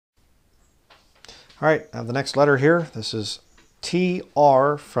All right, I have the next letter here. This is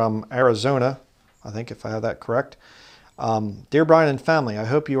TR from Arizona, I think, if I have that correct. Dear Brian and family, I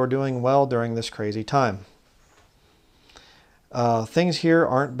hope you are doing well during this crazy time. Things here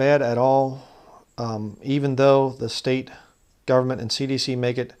aren't bad at all, even though the state government and CDC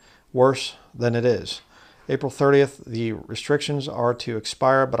make it worse than it is. April 30th, the restrictions are to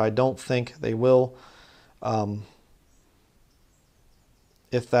expire, but I don't think they will.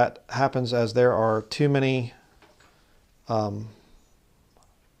 If that happens, as there are too many some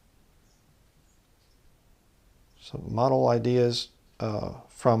model ideas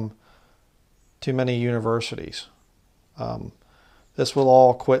from too many universities. This will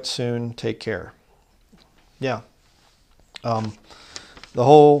all quit soon. Take care. Yeah. The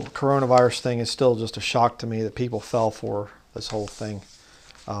whole coronavirus thing is still just a shock to me that people fell for this whole thing.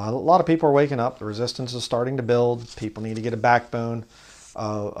 A lot of people are waking up. The resistance is starting to build. People need to get a backbone.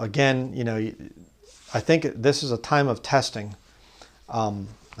 Again, you know, I think this is a time of testing.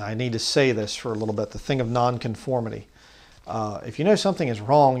 I need to say this for a little bit, the thing of nonconformity. If you know something is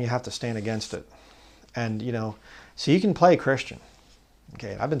wrong, you have to stand against it. And, you know, so you can play Christian.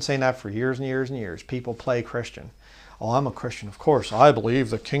 Okay, I've been saying that for years and years and years. People play Christian. Oh, I'm a Christian. Of course, I believe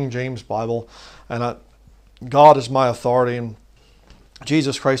the King James Bible, and God is my authority, and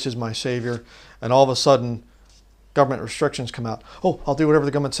Jesus Christ is my Savior. And all of a sudden, government restrictions come out. Oh, I'll do whatever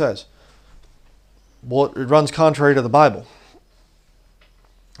the government says. Well, it runs contrary to the Bible.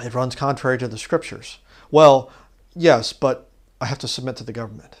 It runs contrary to the scriptures. Well, yes, but I have to submit to the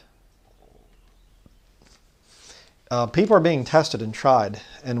government. People are being tested and tried.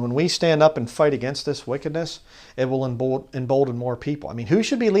 And when we stand up and fight against this wickedness, it will embolden more people. I mean, who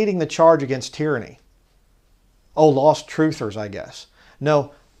should be leading the charge against tyranny? Oh, lost truthers, I guess.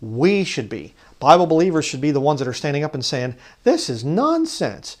 No, we should be. Bible believers should be the ones that are standing up and saying, this is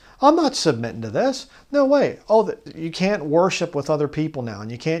nonsense. I'm not submitting to this. No way. Oh, you can't worship with other people now.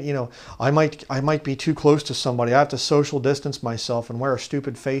 And you can't, you know, I might be too close to somebody. I have to social distance myself and wear a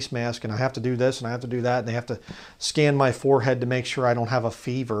stupid face mask. And I have to do this and I have to do that. And they have to scan my forehead to make sure I don't have a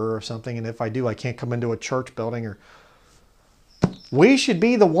fever or something. And if I do, I can't come into a church building. Or we should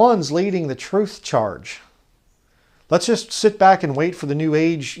be the ones leading the truth charge. Let's just sit back and wait for the new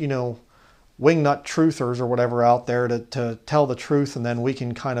age, you know, wingnut truthers or whatever out there to tell the truth, and then we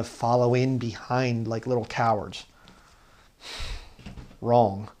can kind of follow in behind like little cowards.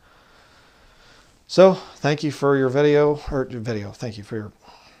 Wrong. So thank you for your thank you for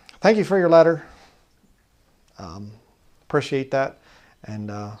your letter. Appreciate that. And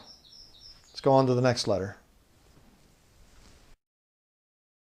let's go on to the next letter.